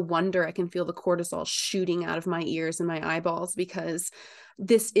 no wonder I can feel the cortisol shooting out of my ears and my eyeballs, because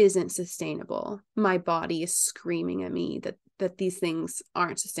this isn't sustainable. My body is screaming at me that these things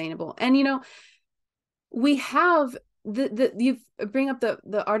aren't sustainable. And we have you bring up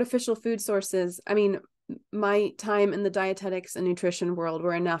the artificial food sources. I mean, my time in the dietetics and nutrition world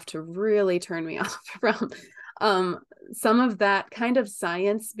were enough to really turn me off from some of that kind of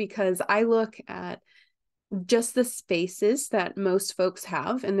science, because I look at just the spaces that most folks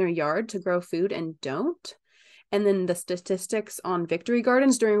have in their yard to grow food and don't. And then the statistics on victory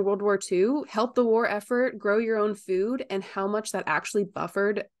gardens during World War II, help the war effort, grow your own food, and how much that actually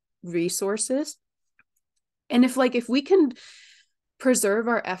buffered resources. And if we can preserve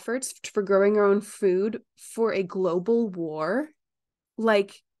our efforts for growing our own food for a global war,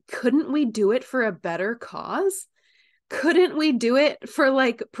 like, couldn't we do it for a better cause? Couldn't we do it for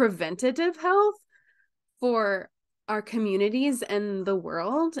like preventative health for our communities and the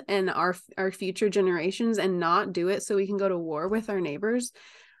world and our future generations, and not do it so we can go to war with our neighbors?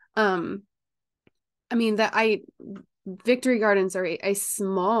 I mean, victory gardens are a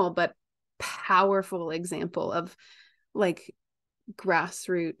small but powerful example of like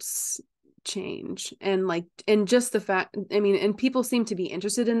grassroots change, and just the fact, I mean, and people seem to be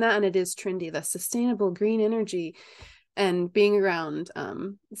interested in that, and it is trendy, the sustainable green energy. And being around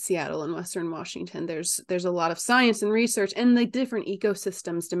Seattle and Western Washington, there's a lot of science and research, and like different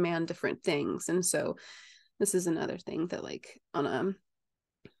ecosystems demand different things. And so this is another thing that, like, on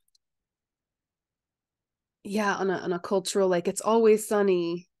a cultural, like, it's always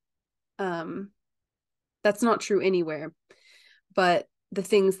sunny, that's not true anywhere, but the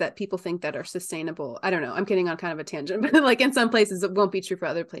things that people think that are sustainable, I don't know, I'm getting on kind of a tangent, but like in some places it won't be true for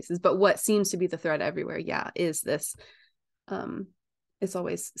other places. But what seems to be the thread everywhere, is this it's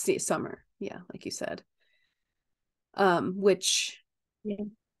always summer, like you said, which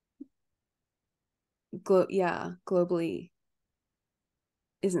globally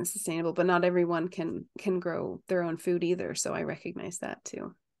isn't sustainable, but not everyone can grow their own food either, so I recognize that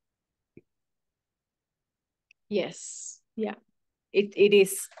too. Yes. Yeah. It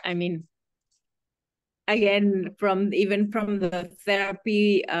is. I mean, again, from the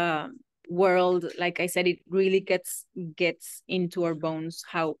therapy world, like I said, it really gets into our bones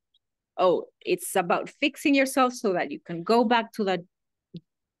how, it's about fixing yourself so that you can go back to that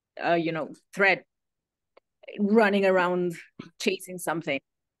thread, running around chasing something.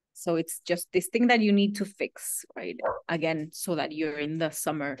 So it's just this thing that you need to fix, right? Again, so that you're in the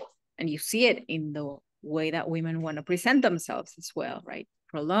summer, and you see it in the way that women want to present themselves as well, right?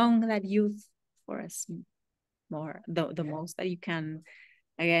 Prolong that youth for us more, the most that you can.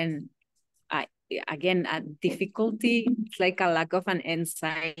 Again, a difficulty, it's like a lack of an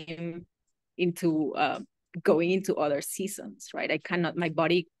enzyme into going into other seasons, right? I cannot, my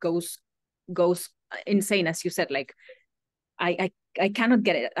body goes insane, as you said, like I cannot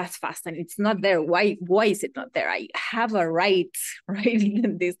get it as fast, and it's not there. Why is it not there? I have a right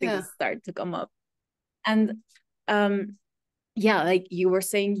and these things start to come up. And like you were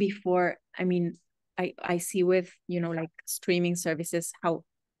saying before, I mean, I see with, like streaming services, how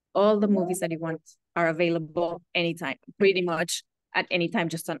all the movies that you want are available anytime, pretty much at any time,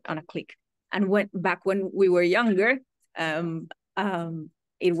 just on a click. And back when we were younger,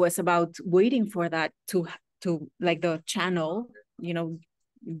 it was about waiting for that to like the channel,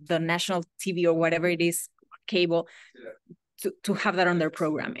 the national TV or whatever it is, cable, to have that on their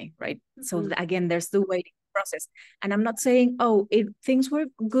programming, right? So again, there's the waiting process. And I'm not saying, things were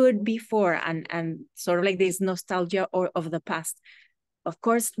good before, and sort of like this nostalgia of the past. Of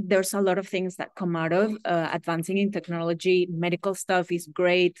course, there's a lot of things that come out of advancing in technology. Medical stuff is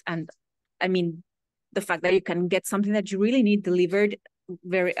great. And I mean, the fact that you can get something that you really need delivered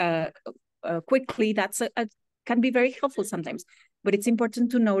very quickly, that's can be very helpful sometimes. But it's important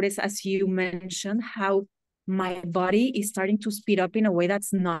to notice, as you mentioned, how my body is starting to speed up in a way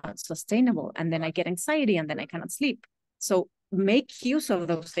that's not sustainable. And then I get anxiety, and then I cannot sleep. So make use of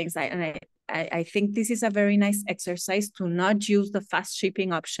those things. I think this is a very nice exercise to not use the fast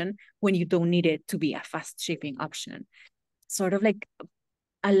shipping option when you don't need it to be a fast shipping option. Sort of like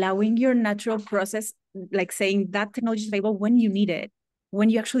allowing your natural process, like saying that technology is available when you need it, when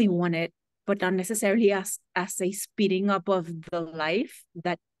you actually want it, but not necessarily as a speeding up of the life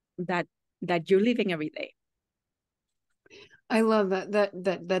that you're living every day. I love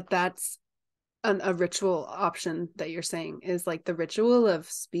that's a ritual option that you're saying, is like the ritual of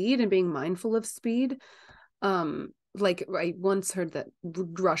speed and being mindful of speed. Like I once heard that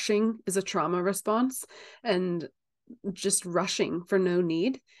rushing is a trauma response, and just rushing for no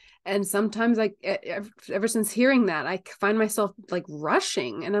need. And sometimes ever since hearing that, I find myself like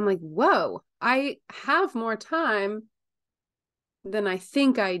rushing, and I'm like, whoa, I have more time than I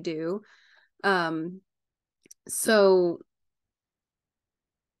think I do. So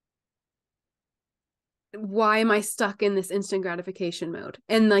why am I stuck in this instant gratification mode?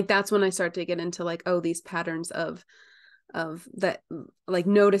 And like, that's when I start to get into like, these patterns of that, like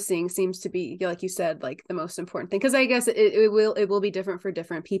noticing seems to be, like you said, like the most important thing. Cause I guess it will be different for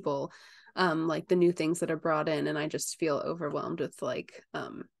different people. Like the new things that are brought in, and I just feel overwhelmed with like,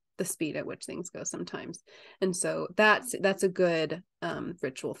 the speed at which things go sometimes. And so that's a good,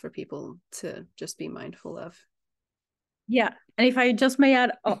 ritual for people to just be mindful of. Yeah. And if I just may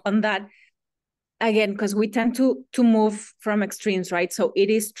add on that, again, because we tend to move from extremes, right? So it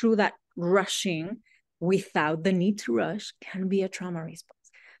is true that rushing without the need to rush can be a trauma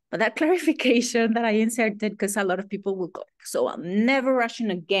response. But that clarification that I inserted, because a lot of people will go, so I'm never rushing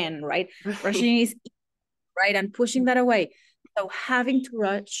again, right? Rushing is right, and pushing that away. So having to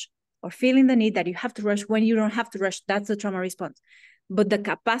rush or feeling the need that you have to rush when you don't have to rush, that's the trauma response. But the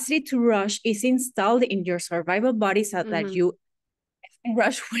capacity to rush is installed in your survival body so that you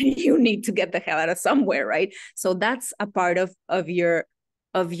rush when you need to get the hell out of somewhere, right? So that's a part of your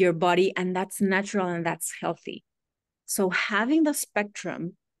body, and that's natural, and that's healthy. So having the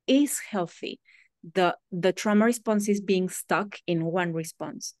spectrum is healthy. The trauma response is being stuck in one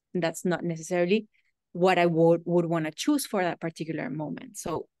response. That's not necessarily what I would want to choose for that particular moment.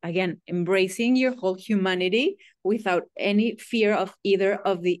 So again, embracing your whole humanity without any fear of either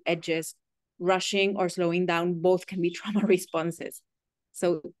of the edges. Rushing or slowing down, both can be trauma responses.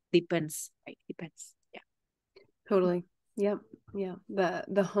 So depends, right? Depends. Yeah. Totally. Yep. Yeah.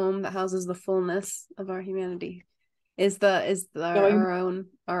 The home that houses the fullness of our humanity is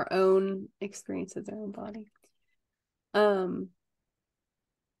our own experiences, our own body.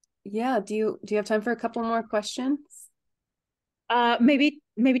 Yeah. Do you have time for a couple more questions? Maybe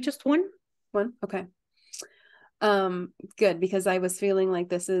just one. Okay. Good, because I was feeling like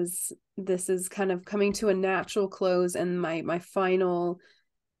this is kind of coming to a natural close, and my final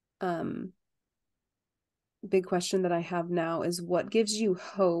big question that I have now is, what gives you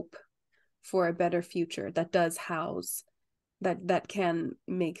hope for a better future that does house, that can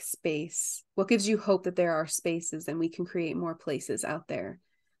make space? What gives you hope that there are spaces and we can create more places out there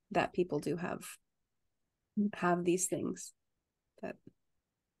that people do have these things that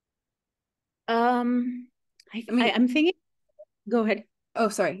I'm thinking, go ahead. Oh,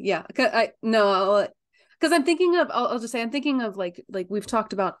 sorry. Yeah. Because I'm thinking of, I'll just say, I'm thinking of like we've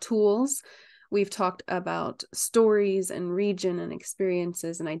talked about tools, we've talked about stories and region and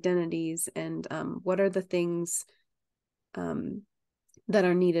experiences and identities, and what are the things that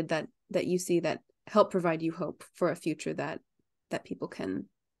are needed that you see that help provide you hope for a future that people can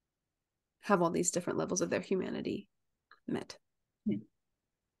have all these different levels of their humanity met.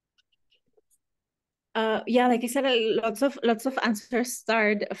 Yeah, like I said, lots of answers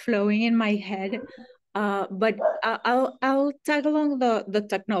start flowing in my head. But I'll tag along the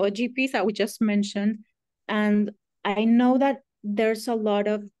technology piece that we just mentioned. And I know that there's a lot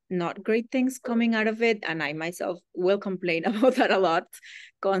of not great things coming out of it. And I myself will complain about that a lot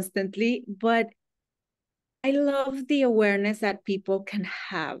constantly. But I love the awareness that people can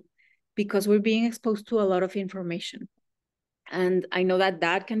have, because we're being exposed to a lot of information. And I know that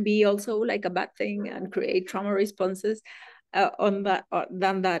that can be also like a bad thing and create trauma responses on that,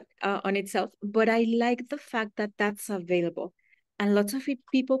 on itself. But I like the fact that that's available, and lots of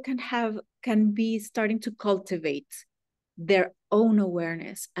people can be starting to cultivate their own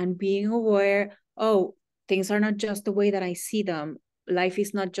awareness and being aware. Oh, things are not just the way that I see them. Life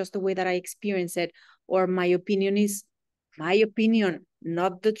is not just the way that I experience it, or my opinion is my opinion,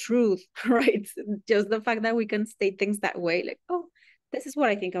 not the truth, right? Just the fact that we can state things that way, like, oh, this is what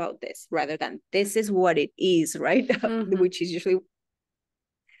I think about this, rather than this is what it is, right? Mm-hmm. Which is usually.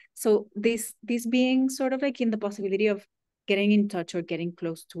 So this being sort of like in the possibility of getting in touch or getting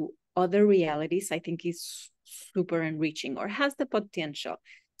close to other realities, I think is super enriching, or has the potential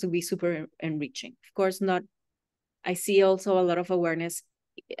to be super enriching. Of course, not. I see also a lot of awareness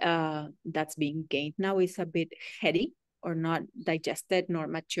that's being gained now is a bit heady, or not digested nor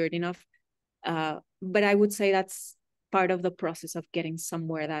matured enough. But I would say that's part of the process of getting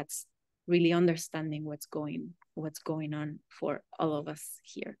somewhere that's really understanding what's going on for all of us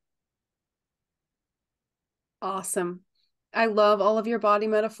here. Awesome. I love all of your body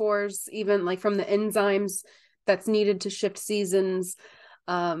metaphors, even like from the enzymes that's needed to shift seasons,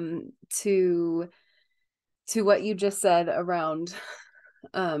 to what you just said around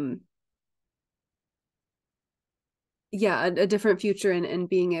a different future, and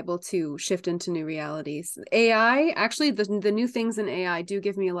being able to shift into new realities. AI, actually, the new things in AI do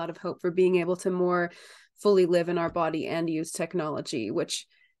give me a lot of hope for being able to more fully live in our body and use technology, which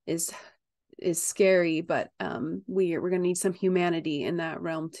is scary, but we're going to need some humanity in that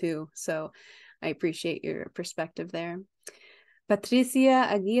realm too. So I appreciate your perspective there. Patricia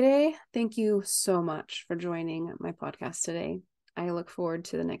Aguirre, thank you so much for joining my podcast today. I look forward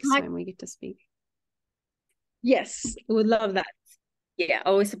to the next time we get to speak. Yes, would love that. Yeah,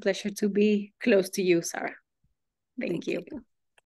 always a pleasure to be close to you, Sarah. Thank you.